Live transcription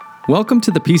Welcome to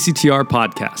the PCTR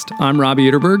podcast. I'm Robbie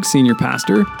Itterberg, Senior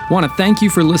Pastor. I want to thank you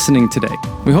for listening today.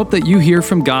 We hope that you hear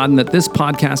from God and that this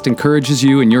podcast encourages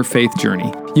you in your faith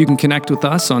journey. You can connect with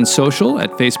us on social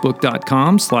at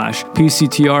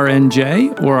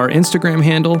facebook.com/PCTRNJ or our Instagram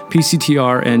handle,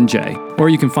 PCTRNJ. Or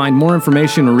you can find more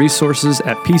information or resources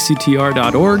at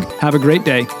PCTR.org. Have a great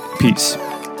day. Peace.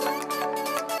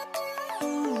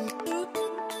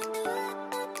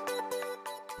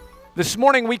 This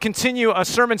morning, we continue a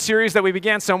sermon series that we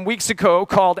began some weeks ago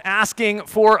called Asking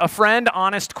for a Friend,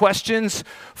 Honest Questions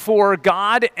for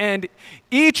God. And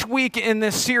each week in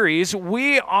this series,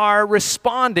 we are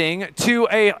responding to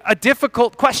a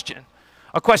difficult question.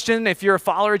 A question, if you're a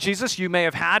follower of Jesus, you may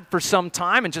have had for some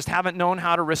time and just haven't known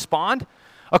how to respond.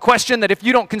 A question that if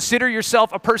you don't consider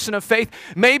yourself a person of faith,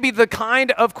 may be the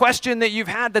kind of question that you've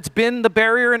had that's been the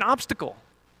barrier and obstacle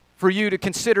for you to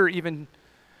consider even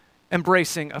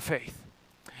embracing a faith.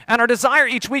 And our desire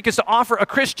each week is to offer a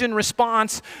Christian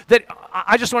response that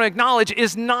I just want to acknowledge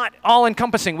is not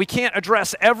all-encompassing. We can't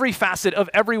address every facet of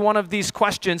every one of these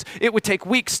questions. It would take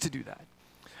weeks to do that.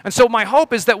 And so my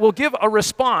hope is that we'll give a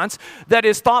response that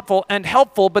is thoughtful and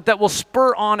helpful, but that will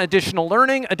spur on additional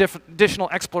learning, additional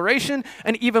exploration,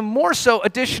 and even more so,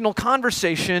 additional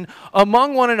conversation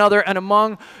among one another and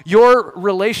among your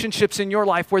relationships in your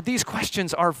life where these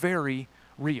questions are very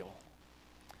real.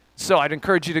 So I'd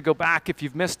encourage you to go back if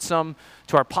you've missed some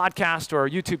to our podcast or our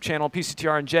YouTube channel,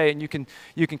 PCTRNJ, and you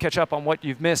can catch up on what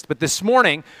you've missed. But this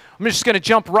morning, I'm just going to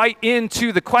jump right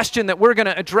into the question that we're going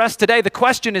to address today. The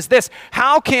question is this: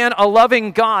 how can a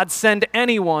loving God send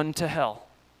anyone to hell?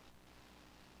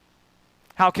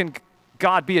 How can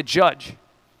God be a judge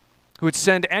who would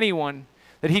send anyone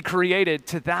that he created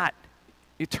to that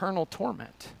eternal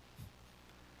torment?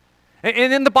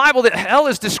 And in the Bible, that hell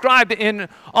is described in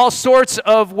all sorts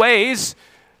of ways.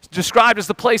 It's described as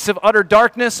the place of utter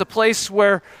darkness, a place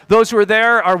where those who are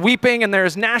there are weeping and there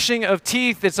is gnashing of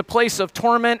teeth. It's a place of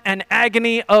torment and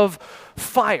agony of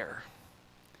fire.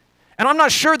 And I'm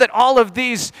not sure that all of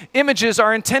these images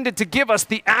are intended to give us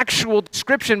the actual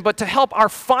description, but to help our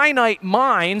finite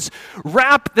minds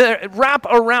wrap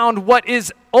around what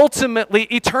is ultimately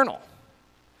eternal.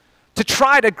 To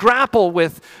try to grapple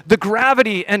with the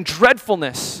gravity and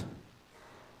dreadfulness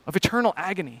of eternal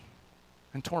agony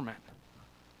and torment.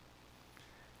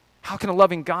 How can a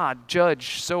loving God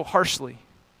judge so harshly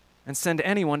and send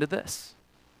anyone to this?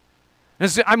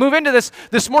 As I move into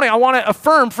this morning, I want to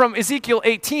affirm from Ezekiel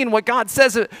 18 what God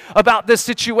says about this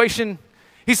situation.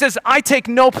 He says, I take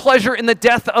no pleasure in the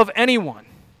death of anyone.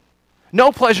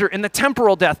 No pleasure in the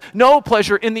temporal death. No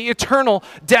pleasure in the eternal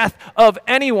death of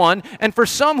anyone. And for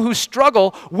some who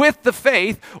struggle with the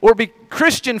faith, or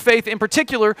Christian faith in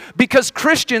particular, because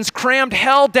Christians crammed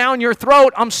hell down your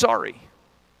throat, I'm sorry.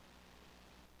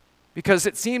 Because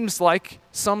it seems like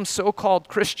some so-called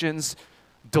Christians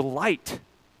delight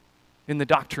in the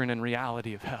doctrine and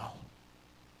reality of hell.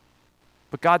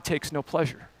 But God takes no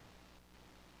pleasure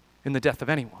in the death of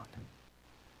anyone.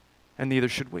 And neither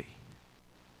should we.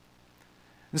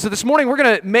 And so this morning we're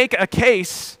going to make a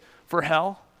case for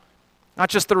hell, not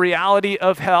just the reality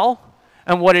of hell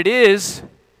and what it is,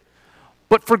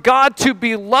 but for God to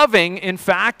be loving, in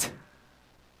fact,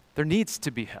 there needs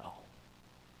to be hell.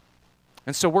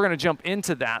 And so we're going to jump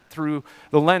into that through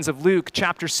the lens of Luke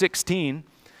chapter 16.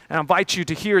 And I invite you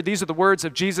to hear, these are the words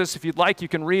of Jesus. If you'd like, you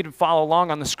can read and follow along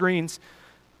on the screens,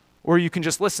 or you can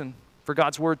just listen for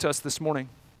God's word to us this morning.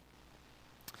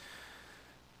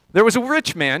 There was a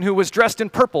rich man who was dressed in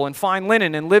purple and fine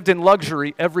linen and lived in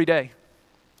luxury every day.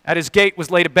 At his gate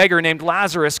was laid a beggar named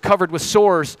Lazarus, covered with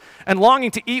sores and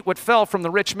longing to eat what fell from the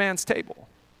rich man's table.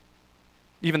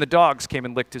 Even the dogs came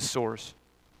and licked his sores.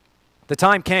 The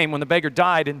time came when the beggar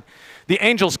died, and the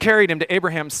angels carried him to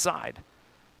Abraham's side.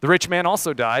 The rich man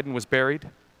also died and was buried.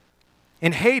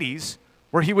 In Hades,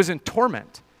 where he was in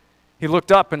torment, he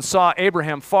looked up and saw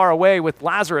Abraham far away with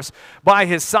Lazarus by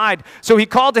his side. So he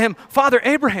called to him, Father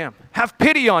Abraham, have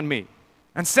pity on me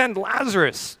and send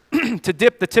Lazarus to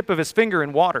dip the tip of his finger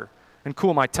in water and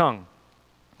cool my tongue,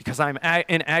 because I am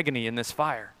in agony in this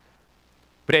fire.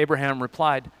 But Abraham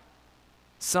replied,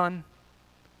 Son,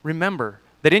 remember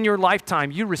that in your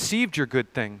lifetime you received your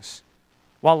good things,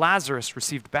 while Lazarus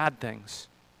received bad things.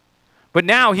 But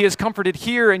now he is comforted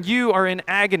here, and you are in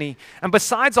agony. And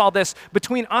besides all this,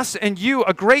 between us and you,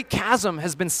 a great chasm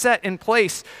has been set in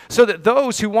place, so that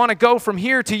those who want to go from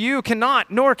here to you cannot,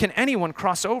 nor can anyone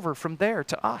cross over from there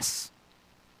to us.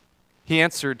 He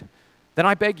answered, Then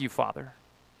I beg you, Father,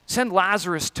 send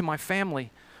Lazarus to my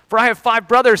family, for I have 5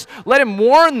 brothers. Let him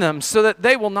warn them, so that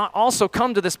they will not also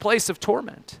come to this place of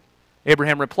torment.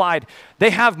 Abraham replied, They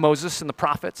have Moses and the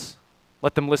prophets.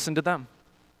 let them listen to them.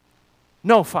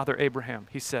 No, Father Abraham,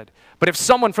 he said. But if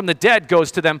someone from the dead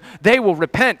goes to them, they will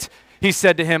repent. He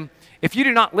said to him, if they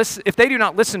do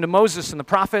not listen to Moses and the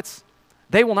prophets,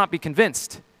 they will not be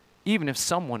convinced, even if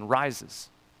someone rises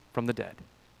from the dead.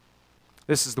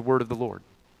 This is the word of the Lord.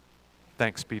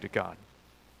 Thanks be to God.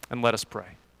 And let us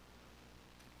pray.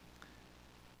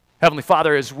 Heavenly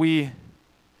Father, as we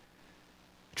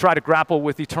try to grapple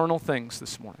with eternal things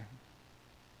this morning,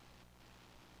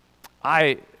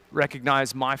 I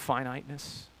recognize my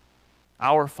finiteness,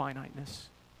 our finiteness.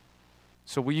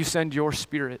 So will you send your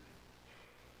Spirit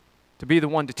to be the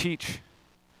one to teach,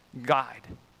 guide?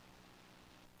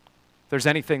 If there's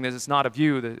anything that is not of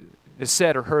you that is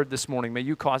said or heard this morning, may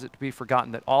you cause it to be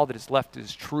forgotten, that all that is left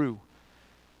is true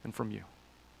and from you.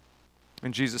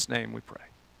 In Jesus' name we pray.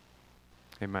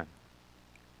 Amen.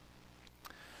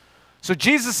 So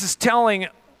Jesus is telling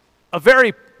a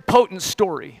very potent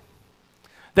story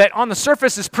that on the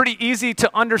surface is pretty easy to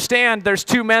understand. There's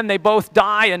two men, they both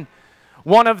die, and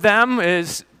one of them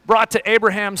is brought to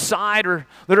Abraham's side, or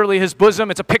literally his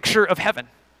bosom. It's a picture of heaven.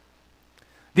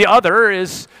 The other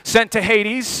is sent to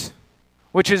Hades,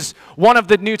 which is one of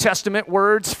the New Testament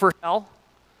words for hell.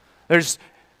 There's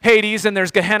Hades and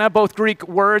there's Gehenna, both Greek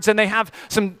words, and they have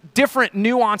some different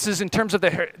nuances in terms of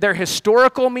their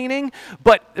historical meaning,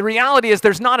 but the reality is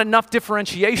there's not enough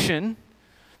differentiation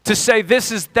to say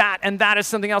this is that and that is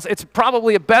something else. It's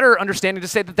probably a better understanding to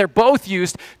say that they're both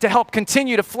used to help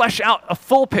continue to flesh out a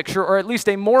full picture, or at least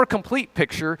a more complete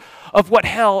picture of what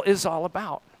hell is all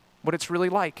about, what it's really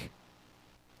like.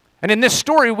 And in this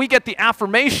story, we get the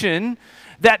affirmation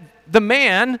that the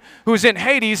man who's in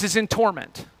Hades is in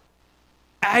torment,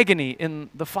 agony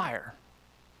in the fire.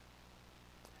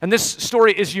 And this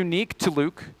story is unique to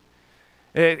Luke.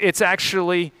 It's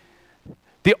actually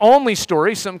the only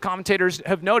story, some commentators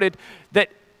have noted, that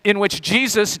in which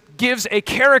Jesus gives a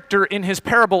character in his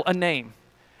parable a name.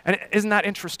 And isn't that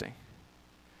interesting?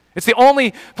 It's the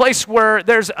only place where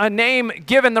there's a name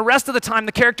given. The rest of the time,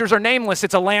 the characters are nameless.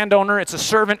 It's a landowner, it's a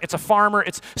servant, it's a farmer,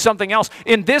 it's something else.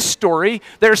 In this story,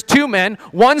 there's two men.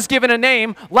 One's given a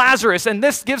name, Lazarus, and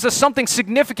this gives us something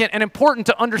significant and important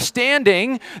to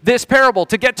understanding this parable,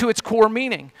 to get to its core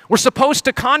meaning. We're supposed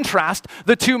to contrast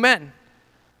the two men.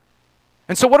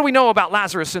 And so what do we know about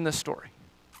Lazarus in this story?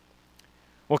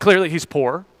 Well, clearly he's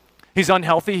poor. He's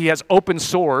unhealthy. He has open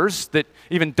sores that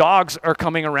even dogs are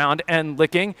coming around and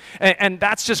licking. And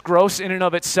that's just gross in and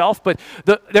of itself. But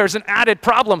there's an added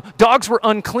problem. Dogs were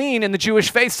unclean in the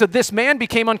Jewish faith, so this man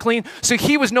became unclean. So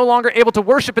he was no longer able to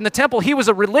worship in the temple. He was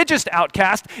a religious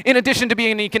outcast in addition to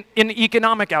being an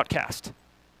economic outcast.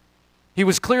 He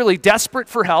was clearly desperate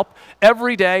for help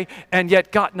every day and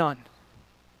yet got none.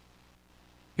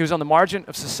 He was on the margin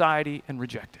of society and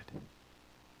rejected.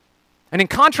 And in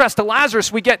contrast to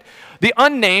Lazarus, we get the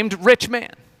unnamed rich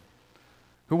man,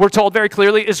 who we're told very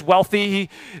clearly is wealthy. He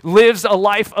lives a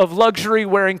life of luxury,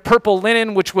 wearing purple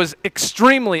linen, which was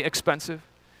extremely expensive.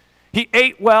 He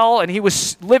ate well, and he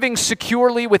was living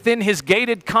securely within his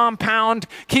gated compound,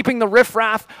 keeping the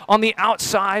riffraff on the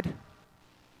outside.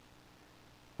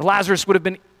 Lazarus would have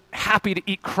been happy to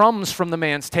eat crumbs from the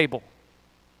man's table,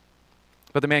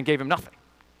 but the man gave him nothing.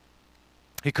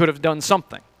 He could have done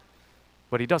something,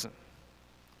 but he doesn't.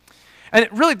 And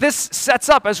really, this sets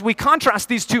up, as we contrast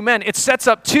these two men, it sets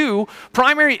up two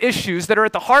primary issues that are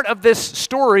at the heart of this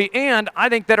story, and I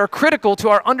think that are critical to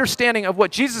our understanding of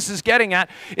what Jesus is getting at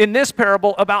in this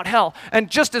parable about hell. And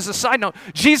just as a side note,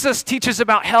 Jesus teaches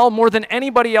about hell more than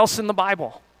anybody else in the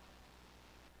Bible.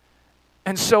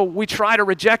 And so we try to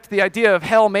reject the idea of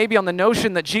hell maybe on the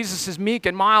notion that Jesus is meek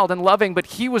and mild and loving, but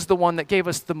he was the one that gave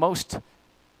us the most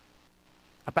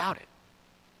about it.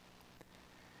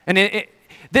 And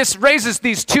this raises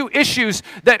these two issues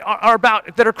that are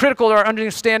critical to our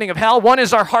understanding of hell. One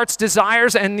is our heart's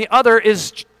desires, and the other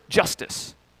is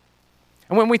justice.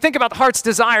 And when we think about the heart's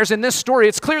desires in this story,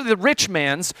 it's clearly the rich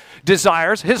man's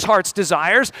desires, his heart's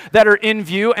desires, that are in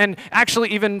view, and actually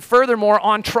even furthermore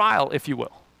on trial, if you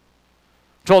will.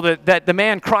 Told that the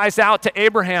man cries out to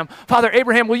Abraham, Father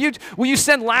Abraham, will you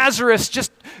send Lazarus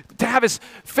just to have his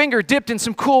finger dipped in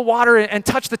some cool water and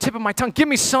touch the tip of my tongue? Give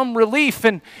me some relief.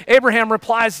 And Abraham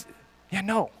replies, yeah,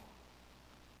 no.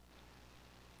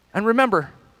 And remember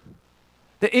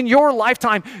that in your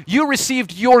lifetime, you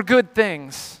received your good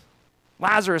things.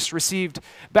 Lazarus received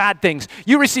bad things.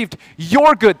 You received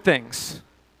your good things,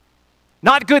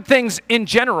 not good things in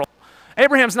general.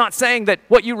 Abraham's not saying that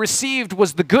what you received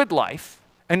was the good life,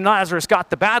 and Lazarus got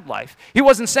the bad life. He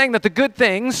wasn't saying that the good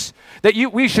things that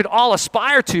we should all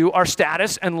aspire to are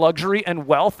status and luxury and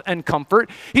wealth and comfort.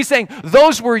 He's saying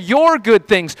those were your good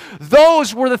things.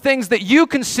 Those were the things that you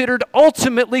considered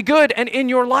ultimately good, and in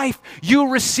your life you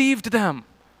received them.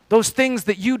 Those things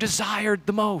that you desired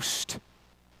the most.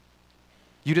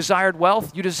 You desired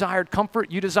wealth, you desired comfort,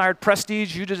 you desired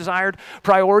prestige, you desired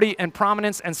priority and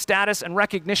prominence and status and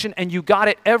recognition, and you got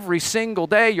it every single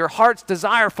day. Your heart's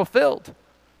desire fulfilled.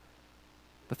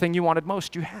 The thing you wanted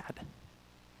most, you had.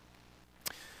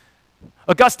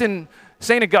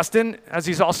 St. Augustine, as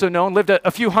he's also known, lived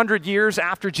a few hundred years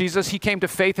after Jesus. He came to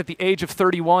faith at the age of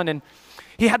 31, and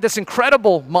he had this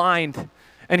incredible mind,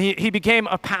 and he became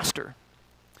a pastor.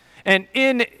 And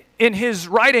in his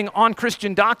writing on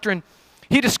Christian doctrine,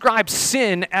 he describes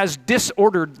sin as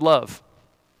disordered love.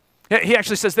 He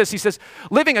actually says this. He says,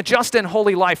 living a just and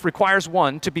holy life requires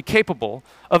one to be capable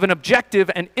of an objective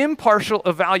and impartial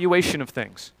evaluation of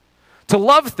things. To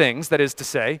love things, that is to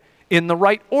say, in the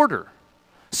right order,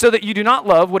 so that you do not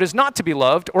love what is not to be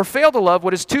loved, or fail to love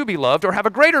what is to be loved, or have a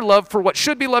greater love for what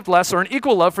should be loved less, or an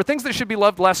equal love for things that should be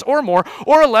loved less or more,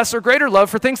 or a less or greater love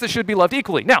for things that should be loved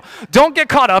equally. Now, don't get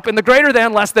caught up in the greater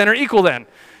than, less than, or equal than.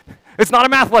 It's not a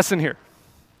math lesson here.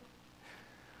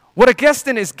 What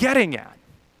Augustine is getting at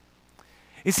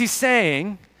is he's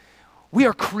saying we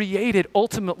are created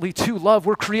ultimately to love.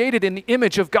 We're created in the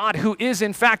image of God, who is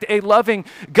in fact a loving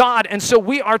God. And so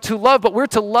we are to love, but we're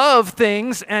to love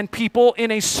things and people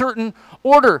in a certain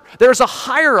order. There's a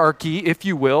hierarchy, if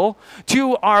you will,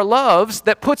 to our loves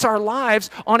that puts our lives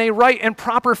on a right and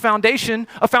proper foundation,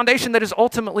 a foundation that is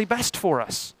ultimately best for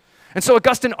us. And so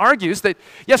Augustine argues that,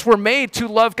 yes, we're made to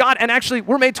love God, and actually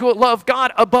we're made to love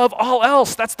God above all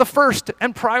else. That's the first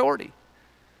and priority.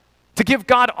 To give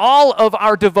God all of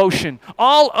our devotion,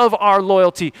 all of our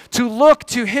loyalty, to look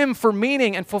to Him for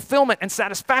meaning and fulfillment and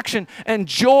satisfaction and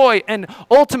joy and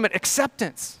ultimate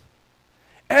acceptance.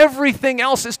 Everything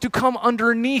else is to come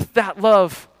underneath that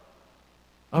love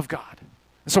of God.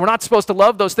 And so we're not supposed to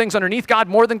love those things underneath God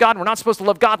more than God. We're not supposed to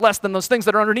love God less than those things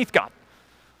that are underneath God.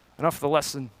 Enough for the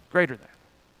less than greater than,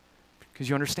 because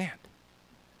you understand.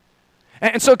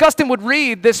 And so Augustine would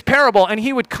read this parable, and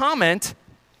he would comment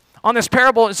on this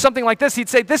parable something like this. He'd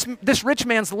say, this rich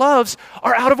man's loves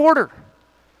are out of order.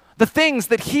 The things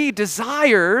that he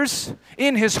desires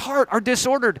in his heart are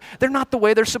disordered. They're not the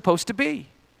way they're supposed to be.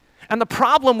 And the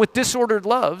problem with disordered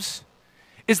loves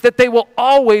is that they will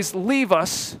always leave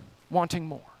us wanting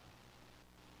more.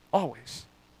 Always.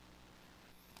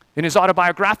 In his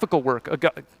autobiographical work,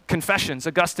 Confessions,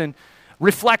 Augustine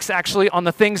reflects actually on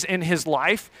the things in his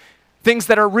life, things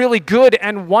that are really good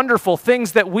and wonderful,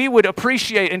 things that we would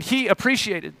appreciate and he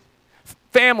appreciated.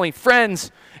 Family, friends,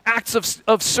 acts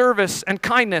of service and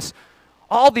kindness,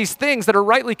 all these things that are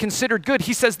rightly considered good.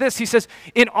 He says this, he says,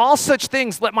 in all such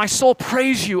things let my soul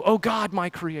praise you, O God, my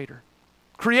Creator,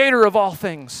 Creator of all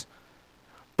things.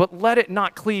 But let it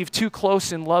not cleave too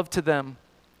close in love to them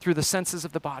through the senses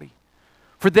of the body.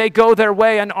 For they go their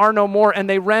way and are no more, and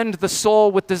they rend the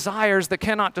soul with desires that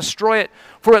cannot destroy it.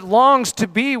 For it longs to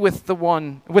be with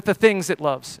the things it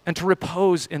loves, and to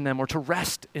repose in them or to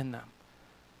rest in them.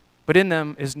 But in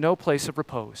them is no place of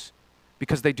repose,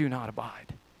 because they do not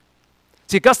abide.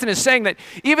 See, Augustine is saying that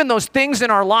even those things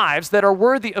in our lives that are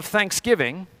worthy of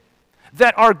thanksgiving,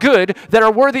 that are good, that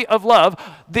are worthy of love,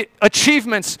 the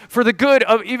achievements for the good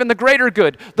of even the greater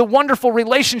good, the wonderful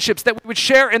relationships that we would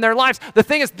share in their lives. The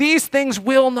thing is, these things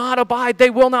will not abide. They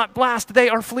will not last. They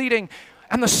are fleeting.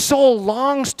 And the soul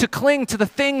longs to cling to the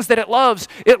things that it loves.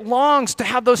 It longs to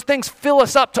have those things fill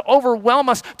us up, to overwhelm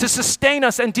us, to sustain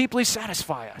us, and deeply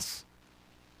satisfy us.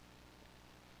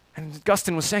 And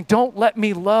Augustine was saying, don't let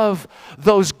me love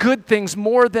those good things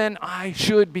more than I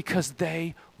should, because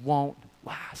they won't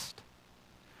last.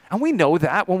 And we know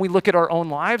that when we look at our own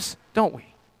lives, don't we?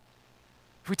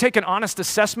 If we take an honest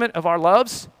assessment of our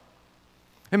loves,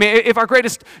 I mean, if our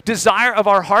greatest desire of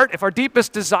our heart, if our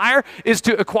deepest desire is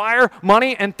to acquire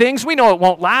money and things, we know it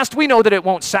won't last. We know that it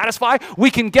won't satisfy. We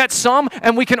can get some,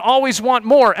 and we can always want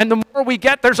more. And the more we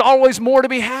get, there's always more to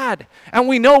be had. And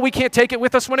we know we can't take it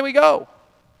with us when we go.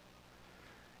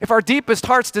 If our deepest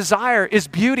heart's desire is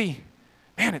beauty,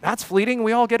 man, that's fleeting.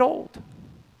 We all get old.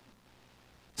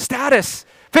 Status,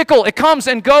 fickle, it comes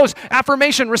and goes.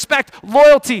 Affirmation, respect,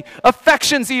 loyalty,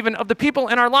 affections even of the people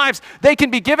in our lives. They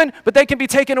can be given, but they can be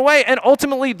taken away. And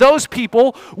ultimately, those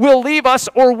people will leave us,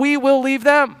 or we will leave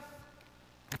them.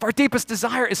 If our deepest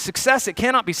desire is success, it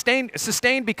cannot be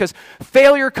sustained because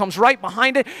failure comes right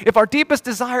behind it. If our deepest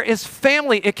desire is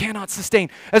family, it cannot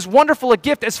sustain. As wonderful a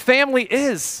gift as family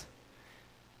is,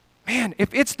 Man,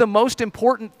 if it's the most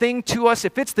important thing to us,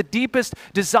 if it's the deepest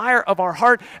desire of our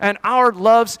heart and our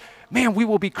loves, man, we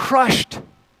will be crushed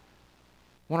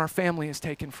when our family is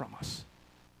taken from us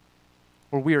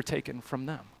or we are taken from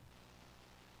them.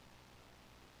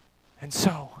 And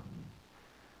so,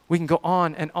 we can go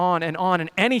on and on and on, and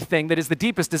anything that is the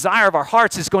deepest desire of our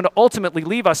hearts is going to ultimately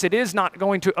leave us. It is not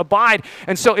going to abide.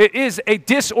 And so it is a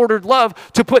disordered love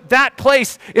to put that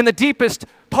place in the deepest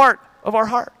part of our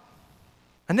heart.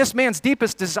 And this man's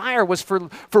deepest desire was for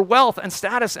wealth and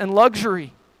status and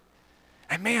luxury.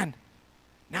 And man,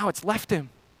 now it's left him.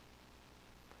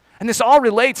 And this all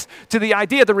relates to the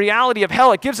idea, the reality of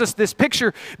hell. It gives us this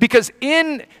picture because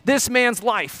in this man's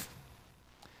life,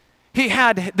 he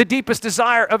had the deepest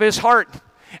desire of his heart.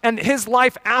 And his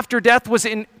life after death was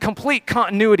in complete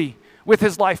continuity with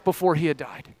his life before he had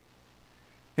died.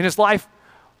 In his life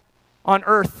on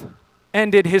earth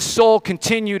ended, his soul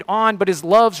continued on, but his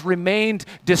loves remained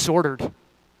disordered.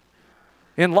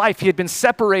 In life, he had been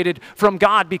separated from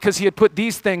God because he had put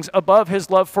these things above his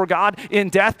love for God. In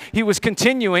death, he was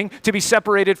continuing to be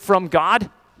separated from God.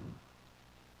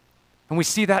 And we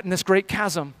see that in this great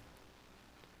chasm.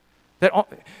 That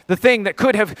the thing that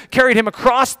could have carried him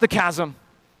across the chasm,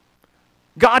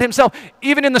 God himself,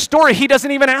 even in the story, he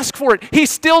doesn't even ask for it. He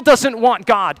still doesn't want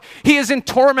God. He is in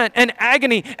torment and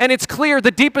agony, and it's clear the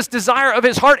deepest desire of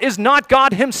his heart is not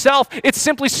God himself. It's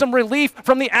simply some relief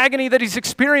from the agony that he's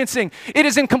experiencing. It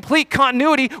is in complete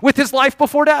continuity with his life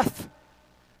before death.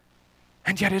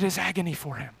 And yet it is agony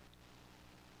for him.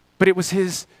 But it was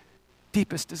his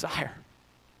deepest desire.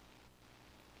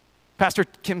 Pastor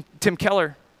Tim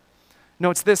Keller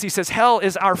notes this. He says, hell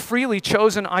is our freely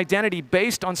chosen identity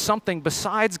based on something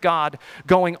besides God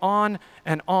going on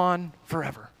and on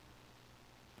forever.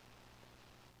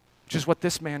 Which is what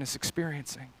this man is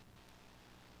experiencing.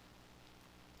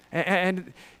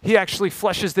 And he actually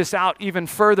fleshes this out even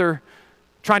further,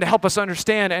 trying to help us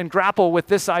understand and grapple with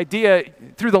this idea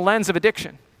through the lens of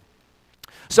addiction.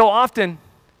 So often,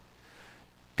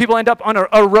 people end up on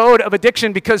a road of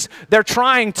addiction because they're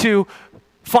trying to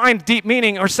find deep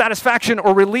meaning or satisfaction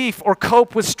or relief or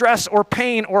cope with stress or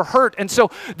pain or hurt. And so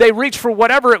they reach for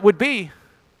whatever it would be.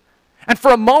 And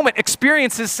for a moment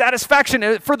experiences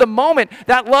satisfaction. For the moment,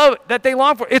 that love that they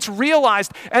long for, it's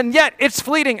realized, and yet it's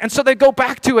fleeting. And so they go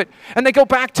back to it, and they go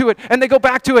back to it, and they go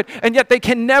back to it, and yet they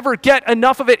can never get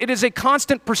enough of it. It is a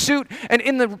constant pursuit, and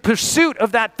in the pursuit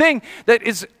of that thing that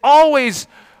is always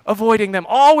avoiding them,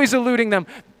 always eluding them,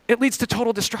 it leads to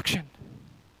total destruction.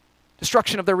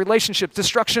 Destruction of their relationships,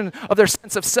 destruction of their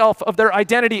sense of self, of their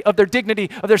identity, of their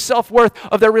dignity, of their self-worth,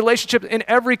 of their relationship in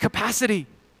every capacity.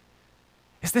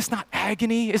 Is this not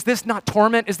agony? Is this not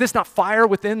torment? Is this not fire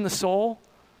within the soul?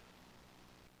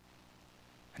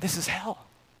 And this is hell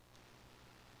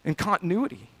in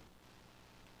continuity,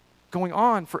 going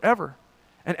on forever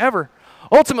and ever.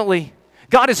 Ultimately,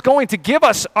 God is going to give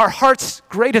us our heart's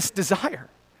greatest desire.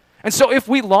 And so if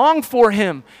we long for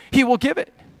him, he will give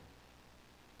it.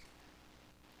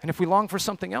 And if we long for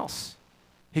something else,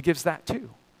 he gives that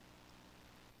too.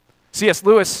 C.S.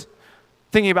 Lewis,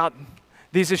 thinking about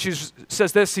these issues,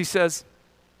 says this. He says,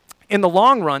 in the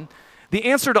long run, the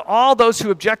answer to all those who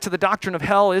object to the doctrine of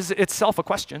hell is itself a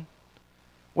question.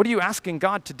 What are you asking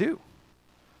God to do?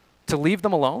 To leave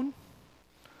them alone?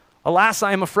 Alas,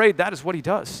 I am afraid that is what he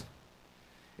does.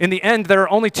 In the end, there are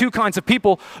only two kinds of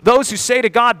people: those who say to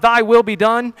God, thy will be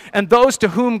done, and those to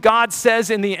whom God says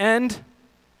in the end,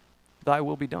 thy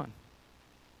will be done.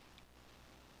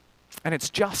 And it's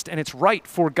just and it's right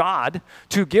for God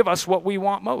to give us what we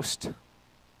want most.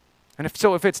 And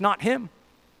if it's not him,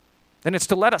 then it's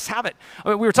to let us have it. I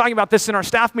mean, we were talking about this in our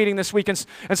staff meeting this week, and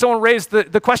someone raised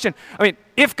the question, I mean,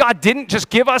 if God didn't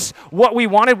just give us what we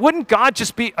wanted, wouldn't God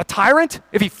just be a tyrant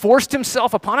if he forced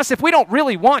himself upon us? If we don't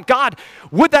really want God,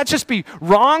 would that just be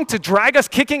wrong to drag us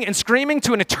kicking and screaming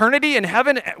to an eternity in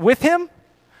heaven with him?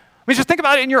 I mean, just think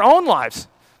about it in your own lives.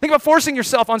 Think about forcing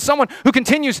yourself on someone who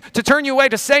continues to turn you away,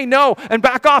 to say no and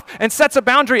back off and sets a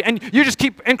boundary, and you just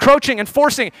keep encroaching and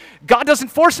forcing. God doesn't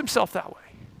force himself that way.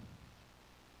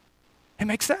 It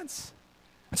makes sense.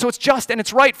 And so it's just and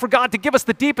it's right for God to give us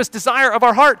the deepest desire of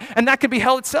our heart, and that could be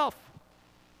hell itself.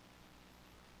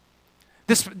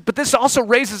 But this also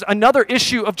raises another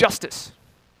issue of justice.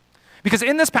 Because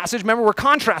in this passage, remember, we're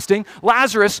contrasting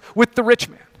Lazarus with the rich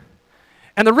man.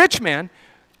 And the rich man,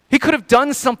 he could have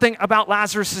done something about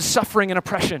Lazarus' suffering and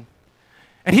oppression.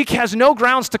 And he has no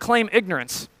grounds to claim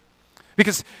ignorance.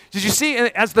 Because did you see,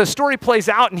 as the story plays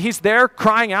out and he's there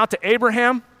crying out to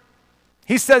Abraham,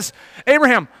 he says,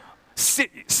 Abraham,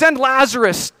 Send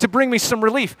Lazarus to bring me some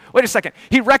relief. Wait a second.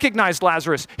 He recognized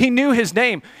Lazarus. He knew his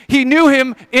name. He knew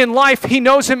him in life. He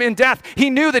knows him in death. He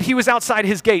knew that he was outside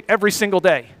his gate every single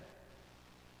day.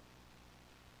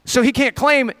 So he can't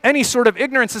claim any sort of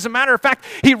ignorance. As a matter of fact,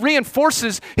 he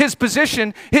reinforces his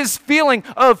position, his feeling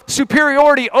of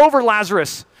superiority over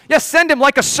Lazarus. Yes, send him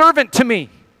like a servant to me.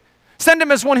 Send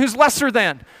him as one who's lesser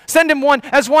than. Send him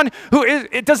as one who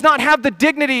it does not have the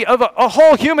dignity of a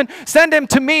whole human. Send him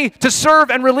to me to serve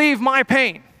and relieve my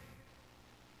pain.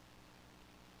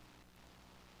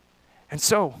 And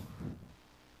so,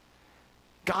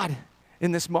 God,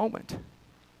 in this moment,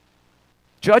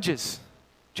 judges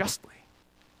justly.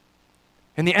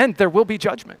 In the end, there will be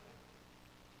judgment.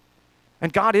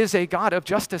 And God is a God of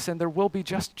justice, and there will be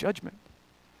just judgment.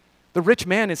 The rich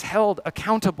man is held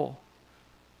accountable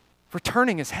for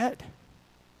turning his head.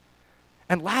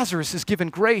 And Lazarus is given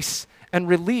grace and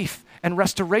relief and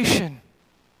restoration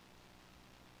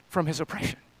from his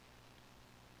oppression.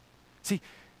 See,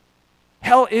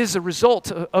 hell is a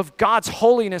result of God's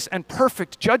holiness and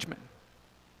perfect judgment.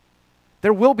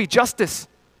 There will be justice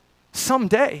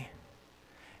someday.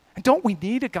 And don't we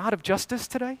need a God of justice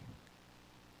today?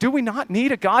 Do we not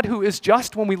need a God who is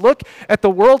just when we look at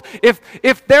the world?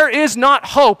 If there is not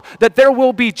hope that there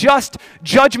will be just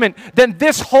judgment, then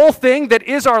this whole thing that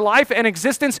is our life and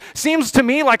existence seems to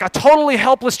me like a totally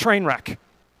helpless train wreck.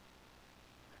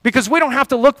 Because we don't have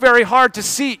to look very hard to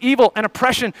see evil and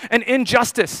oppression and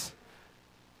injustice.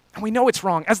 And we know it's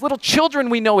wrong. As little children,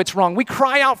 we know it's wrong. We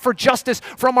cry out for justice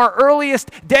from our earliest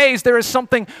days. There is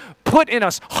something put in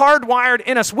us, hardwired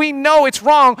in us. We know it's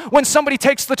wrong when somebody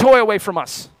takes the toy away from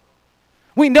us.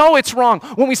 We know it's wrong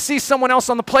when we see someone else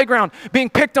on the playground being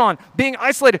picked on, being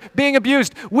isolated, being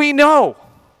abused. We know.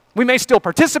 We may still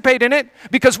participate in it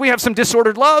because we have some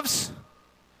disordered loves.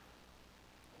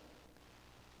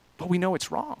 But we know it's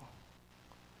wrong.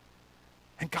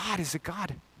 And God is a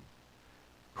God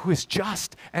who is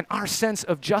just, and our sense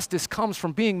of justice comes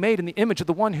from being made in the image of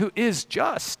the one who is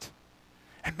just.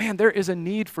 And man, there is a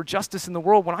need for justice in the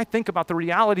world. When I think about the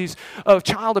realities of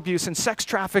child abuse and sex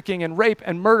trafficking and rape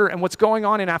and murder and what's going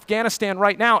on in Afghanistan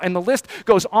right now, and the list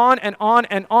goes on and on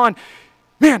and on,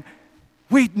 man,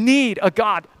 we need a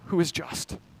God who is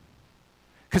just.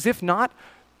 Because if not,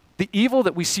 the evil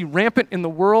that we see rampant in the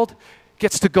world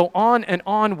gets to go on and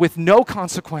on with no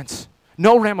consequence,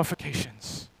 no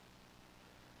ramifications.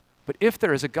 But if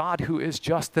there is a God who is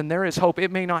just, then there is hope. It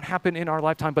may not happen in our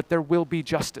lifetime, but there will be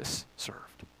justice served.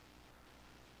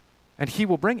 And he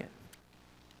will bring it.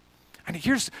 And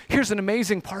here's an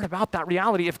amazing part about that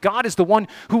reality. If God is the one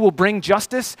who will bring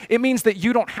justice, it means that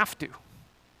you don't have to.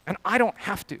 And I don't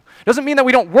have to. It doesn't mean that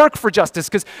we don't work for justice,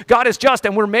 because God is just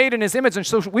and we're made in his image, and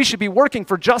so we should be working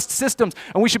for just systems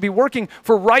and we should be working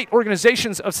for right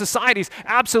organizations of societies.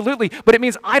 Absolutely. But it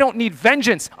means I don't need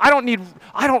vengeance. I don't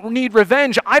need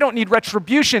revenge. I don't need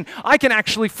retribution. I can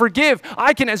actually forgive.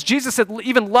 I can, as Jesus said,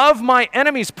 even love my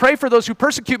enemies, pray for those who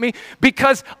persecute me,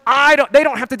 because they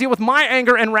don't have to deal with my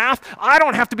anger and wrath. I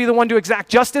don't have to be the one to exact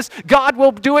justice. God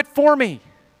will do it for me.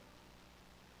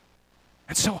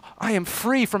 And so I am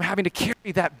free from having to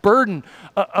carry that burden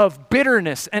of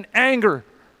bitterness and anger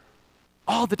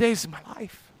all the days of my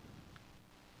life.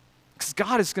 Because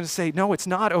God is going to say, no, it's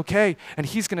not okay, and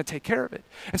he's going to take care of it.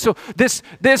 And so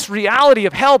this reality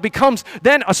of hell becomes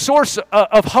then a source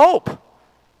of hope,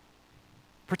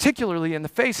 particularly in the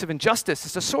face of injustice.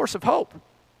 It's a source of hope,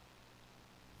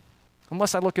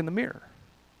 unless I look in the mirror.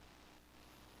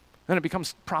 Then it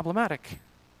becomes problematic.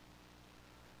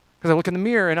 Because I look in the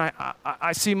mirror and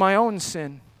I see my own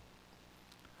sin.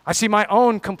 I see my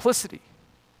own complicity.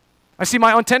 I see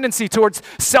my own tendency towards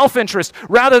self-interest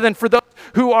rather than for those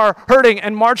who are hurting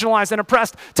and marginalized and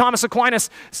oppressed. Thomas Aquinas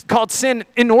called sin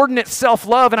inordinate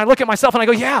self-love. And I look at myself and I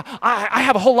go, yeah, I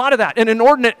have a whole lot of that, an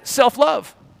inordinate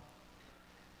self-love.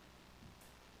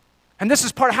 And this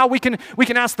is part of how we can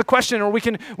ask the question, or we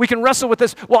can wrestle with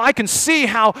this. Well, I can see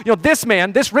how,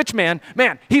 this rich man,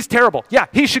 he's terrible. Yeah,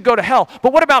 he should go to hell.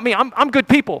 But what about me? I'm good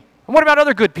people. And what about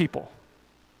other good people?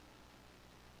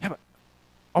 Yeah, but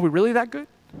are we really that good?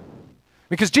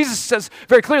 Because Jesus says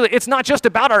very clearly, it's not just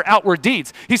about our outward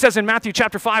deeds. He says in Matthew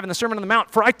chapter 5 in the Sermon on the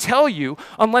Mount, "For I tell you,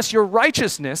 unless your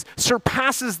righteousness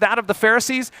surpasses that of the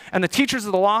Pharisees and the teachers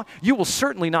of the law, you will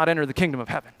certainly not enter the kingdom of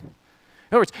heaven."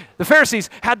 In other words, the Pharisees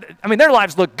their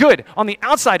lives looked good. On the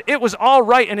outside, it was all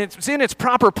right and it's in its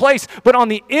proper place. But on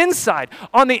the inside,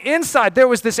 there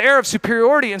was this air of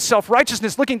superiority and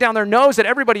self-righteousness, looking down their nose at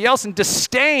everybody else in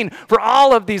disdain for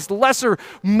all of these lesser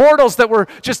mortals that were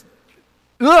just,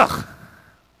 ugh.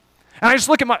 And I just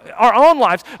look at our own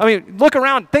lives. Look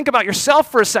around, think about yourself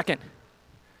for a second.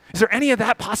 Is there any of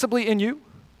that possibly in you?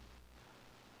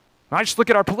 I just look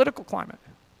at our political climate.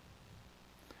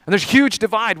 And there's huge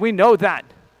divide. We know that.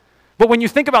 But when you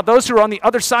think about those who are on the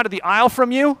other side of the aisle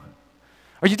from you,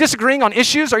 are you disagreeing on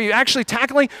issues? Are you actually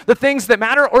tackling the things that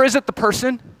matter? Or is it the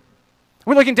person?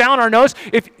 We're looking down our nose.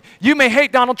 If you may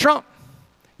hate Donald Trump,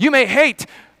 you may hate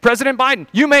President Biden,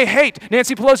 you may hate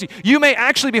Nancy Pelosi, you may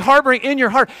actually be harboring in your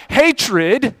heart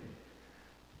hatred.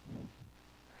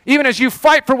 Even as you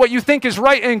fight for what you think is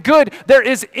right and good, there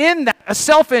is in that a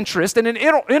self-interest and an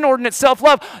inordinate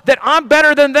self-love that I'm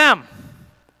better than them.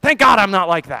 Thank God I'm not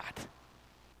like that.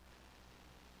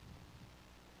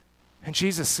 And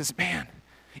Jesus says, man,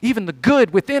 even the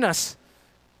good within us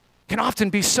can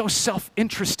often be so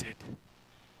self-interested.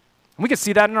 And we can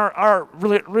see that in our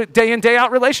day in, day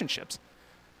out relationships.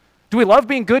 Do we love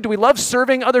being good? Do we love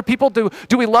serving other people? Do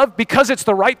we love because it's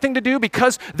the right thing to do,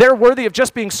 because they're worthy of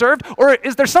just being served? Or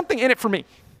is there something in it for me?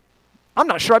 I'm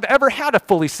not sure I've ever had a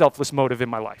fully selfless motive in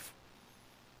my life.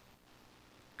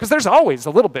 Because there's always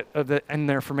a little bit of it in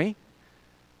there for me.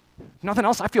 If nothing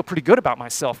else, I feel pretty good about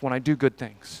myself when I do good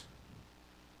things.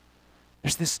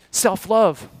 There's this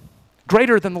self-love,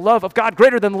 greater than the love of God,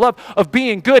 greater than the love of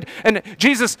being good. And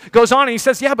Jesus goes on and he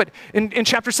says, yeah, but in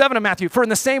chapter 7 of Matthew, for in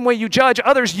the same way you judge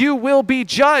others, you will be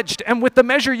judged. And with the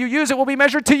measure you use, it will be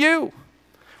measured to you.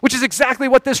 Which is exactly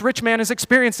what this rich man is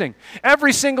experiencing.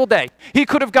 Every single day, he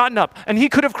could have gotten up and he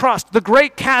could have crossed the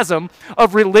great chasm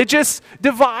of religious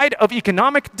divide, of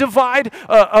economic divide,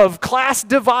 of class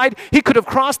divide. He could have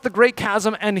crossed the great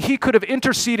chasm and he could have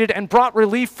interceded and brought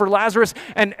relief for Lazarus.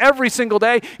 And every single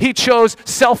day, he chose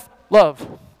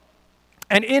self-love.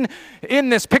 And in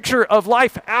this picture of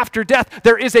life after death,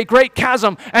 there is a great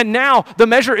chasm. And now the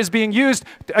measure is being used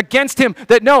against him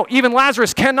that no, even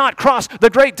Lazarus cannot cross the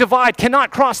great divide,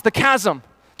 cannot cross the chasm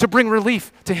to bring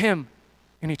relief to him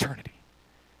in eternity.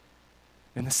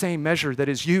 And the same measure that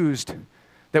is used,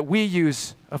 that we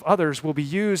use of others, will be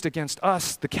used against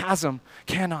us. The chasm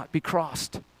cannot be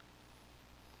crossed.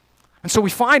 And so we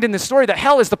find in this story that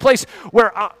hell is the place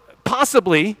where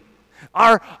possibly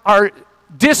our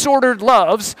disordered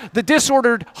loves, the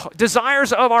disordered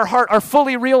desires of our heart are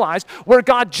fully realized, where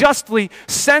God justly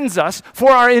sends us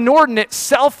for our inordinate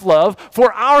self-love,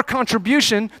 for our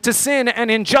contribution to sin and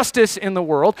injustice in the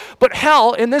world. But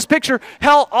hell, in this picture,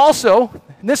 hell also,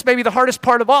 and this may be the hardest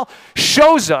part of all,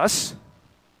 shows us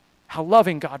how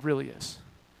loving God really is.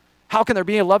 How can there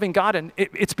be a loving God? And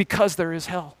it's because there is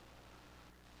hell.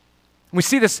 We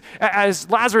see this as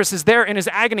Lazarus is there in his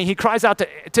agony. He cries out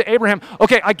to Abraham,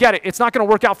 okay, I get it. It's not going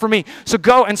to work out for me. So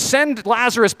go and send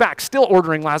Lazarus back. Still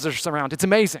ordering Lazarus around. It's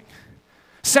amazing.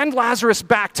 Send Lazarus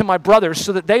back to my brothers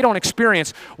so that they don't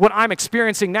experience what I'm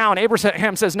experiencing now. And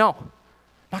Abraham says, no,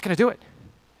 not going to do it.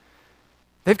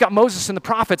 They've got Moses and the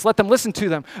prophets. Let them listen to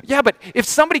them. Yeah, but if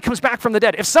somebody comes back from the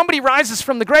dead, if somebody rises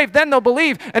from the grave, then they'll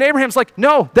believe. And Abraham's like,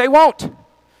 no, they won't.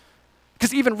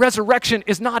 Because even resurrection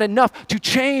is not enough to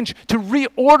change, to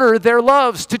reorder their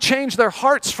loves, to change their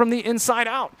hearts from the inside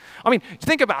out. I mean,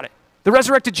 think about it. The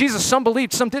resurrected Jesus, some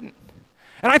believed, some didn't.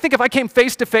 And I think if I came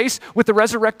face to face with the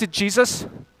resurrected Jesus,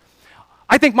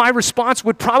 I think my response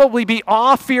would probably be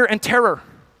awe, fear, and terror.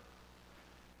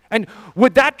 And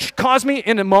would that cause me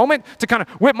in a moment to kind of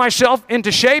whip myself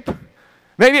into shape?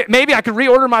 Maybe I could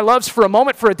reorder my loves for a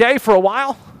moment, for a day, for a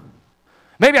while.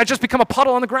 Maybe I just become a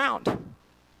puddle on the ground.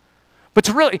 But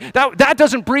to really, that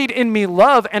doesn't breed in me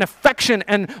love and affection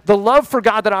and the love for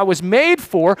God that I was made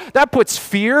for. That puts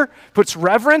fear, puts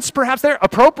reverence perhaps there,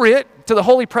 appropriate to the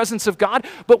holy presence of God,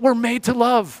 but we're made to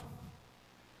love.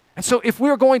 And so if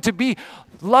we're going to be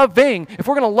loving, if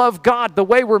we're going to love God the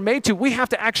way we're made to, we have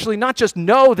to actually not just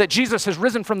know that Jesus has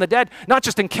risen from the dead, not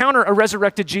just encounter a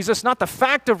resurrected Jesus, not the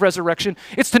fact of resurrection,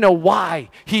 it's to know why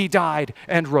he died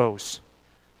and rose.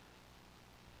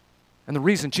 And the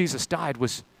reason Jesus died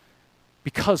was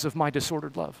because of my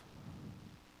disordered love.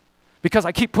 Because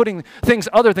I keep putting things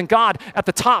other than God at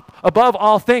the top, above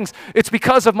all things. It's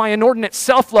because of my inordinate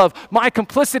self-love, my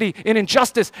complicity in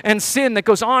injustice and sin that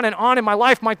goes on in my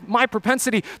life, my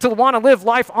propensity to want to live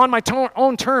life on my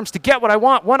own terms, to get what I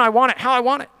want, when I want it, how I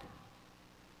want it.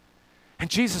 And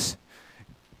Jesus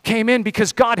came in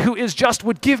because God, who is just,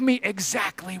 would give me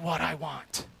exactly what I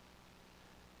want.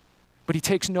 But he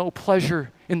takes no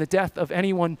pleasure in the death of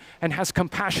anyone and has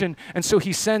compassion. And so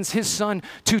he sends his son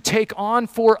to take on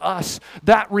for us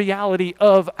that reality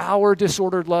of our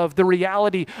disordered love, the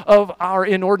reality of our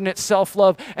inordinate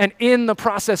self-love, and in the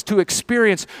process to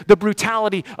experience the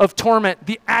brutality of torment,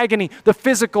 the agony, the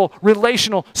physical,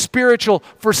 relational, spiritual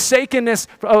forsakenness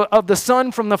of the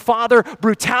Son from the Father,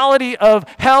 brutality of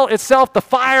hell itself, the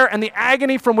fire and the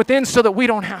agony from within, so that we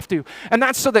don't have to. And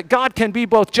that's so that God can be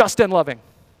both just and loving.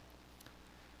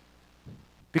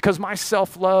 Because my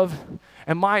self-love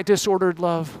and my disordered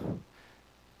love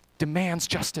demands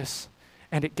justice,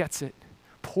 and it gets it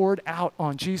poured out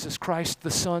on Jesus Christ,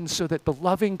 the Son, so that the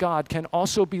loving God can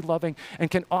also be loving and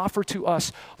can offer to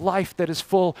us life that is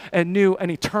full and new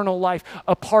and eternal life,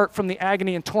 apart from the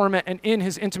agony and torment, and in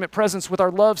his intimate presence with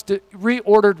our loves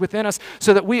reordered within us,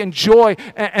 so that we enjoy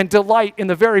and delight in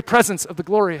the very presence of the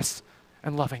glorious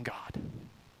and loving God.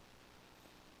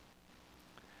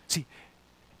 See,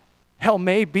 hell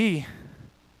may be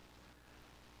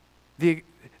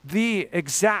the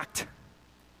exact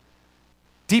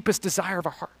deepest desire of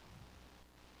our heart.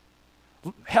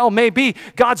 Hell may be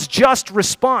God's just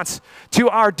response to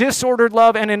our disordered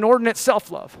love and inordinate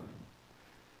self-love.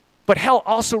 But hell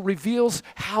also reveals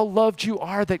how loved you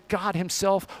are, that God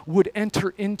himself would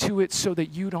enter into it so that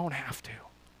you don't have to.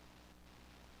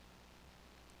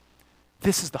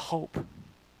 This is the hope.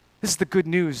 This is the good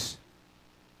news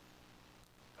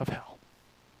of hell.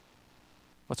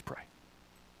 Let's pray.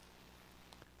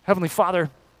 Heavenly Father,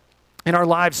 in our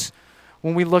lives,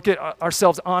 when we look at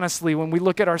ourselves honestly, when we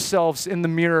look at ourselves in the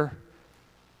mirror,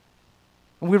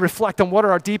 when we reflect on what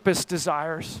are our deepest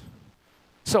desires,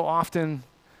 so often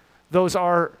those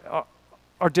are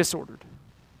disordered.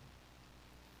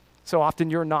 So often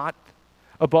you're not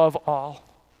above all.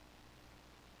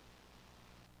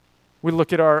 We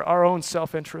look at our own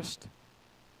self-interest.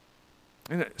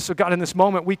 And so God, in this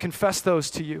moment, we confess those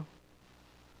to you.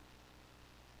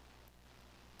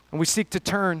 And we seek to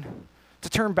turn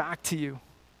back to you.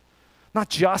 Not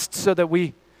just so that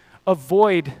we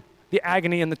avoid the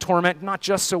agony and the torment, not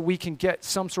just so we can get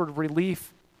some sort of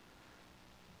relief.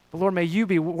 But Lord, may you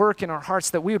be work in our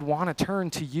hearts that we would want to turn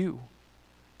to you,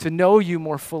 to know you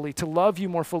more fully, to love you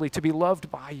more fully, to be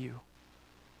loved by you.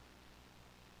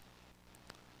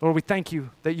 Lord, we thank you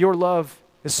that your love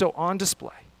is so on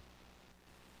display,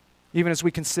 even as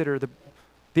we consider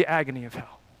the agony of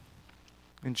hell.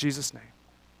 In Jesus' name.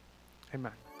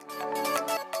 Amen.